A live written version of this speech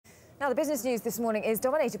Now, the business news this morning is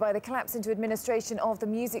dominated by the collapse into administration of the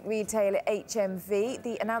music retailer HMV.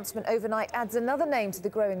 The announcement overnight adds another name to the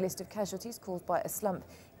growing list of casualties caused by a slump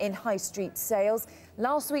in high street sales.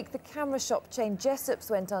 Last week, the camera shop chain Jessop's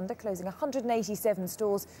went under, closing 187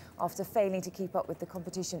 stores after failing to keep up with the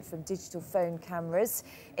competition from digital phone cameras.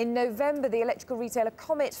 In November, the electrical retailer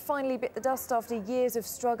Comet finally bit the dust after years of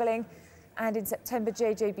struggling. And in September,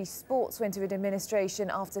 JJB Sports went into administration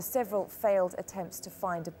after several failed attempts to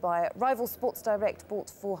find a buyer. Rival Sports Direct bought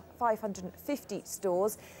for 550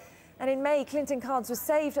 stores. And in May, Clinton Cards was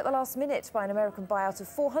saved at the last minute by an American buyout of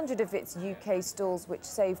 400 of its UK stores, which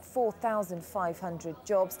saved 4,500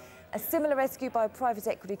 jobs. A similar rescue by a private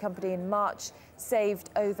equity company in March saved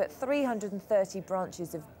over 330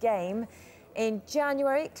 branches of game. In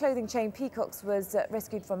January, clothing chain Peacocks was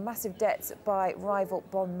rescued from massive debts by rival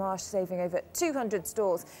Bon Marche, saving over 200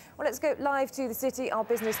 stores. Well, let's go live to the city. Our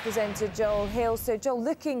business presenter, Joel Hill. So, Joel,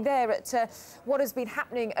 looking there at what has been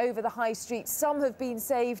happening over the high street, some have been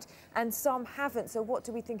saved and some haven't. So what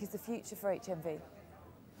do we think is the future for HMV?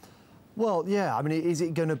 Well, yeah, I mean, is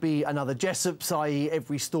it going to be another Jessop's, i.e.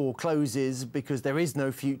 every store closes because there is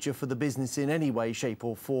no future for the business in any way, shape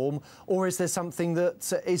or form? Or is there something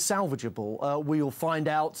that is salvageable? We'll find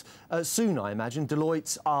out soon, I imagine.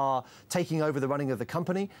 Deloitte are taking over the running of the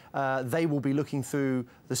company. They will be looking through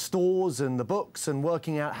the stores and the books and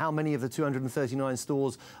working out how many of the 239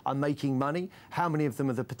 stores are making money, how many of them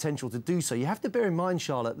have the potential to do so. You have to bear in mind,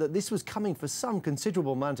 Charlotte, that this was coming for some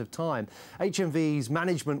considerable amount of time. HMV's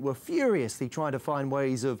management were furiously trying to find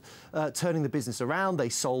ways of turning the business around. They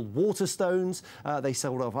sold Waterstones, they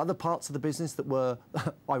sold off other parts of the business that were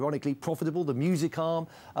ironically profitable, the music arm,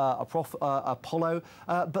 Apollo,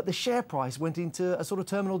 but the share price went into a sort of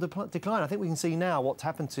terminal decline. I think we can see now what's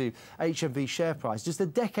happened to HMV's share price. Just a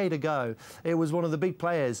decade ago, it was one of the big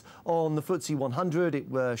players on the FTSE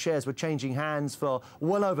 100. Shares were changing hands for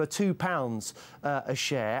well over £2 a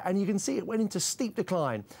share, and you can see it went into steep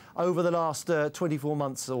decline over the last 24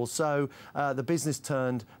 months or so. The business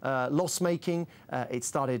turned loss-making. It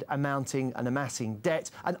started amounting and amassing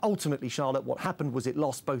debt. And ultimately, Charlotte, what happened was it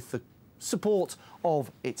lost both the support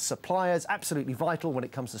of its suppliers, absolutely vital when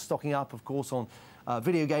it comes to stocking up, of course, on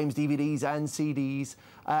video games, DVDs and CDs,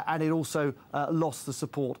 and it also lost the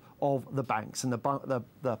support of the banks, and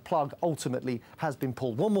the plug ultimately has been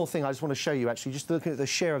pulled. One more thing I just want to show you, actually, just looking at the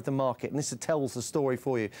share of the market, and this tells the story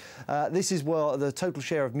for you. This is where the total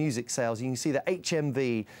share of music sales. You can see that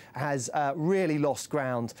HMV has really lost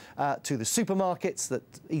ground to the supermarkets that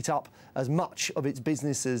eat up as much of its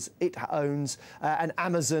business as it owns, and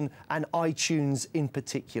Amazon and iTunes in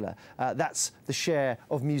particular. That's the share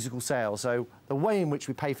of musical sales. So the way in which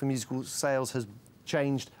we pay for musical sales has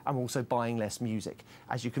changed, and we're also buying less music,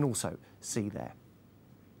 as you can also see there.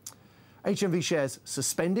 HMV shares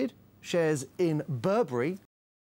suspended. Shares in Burberry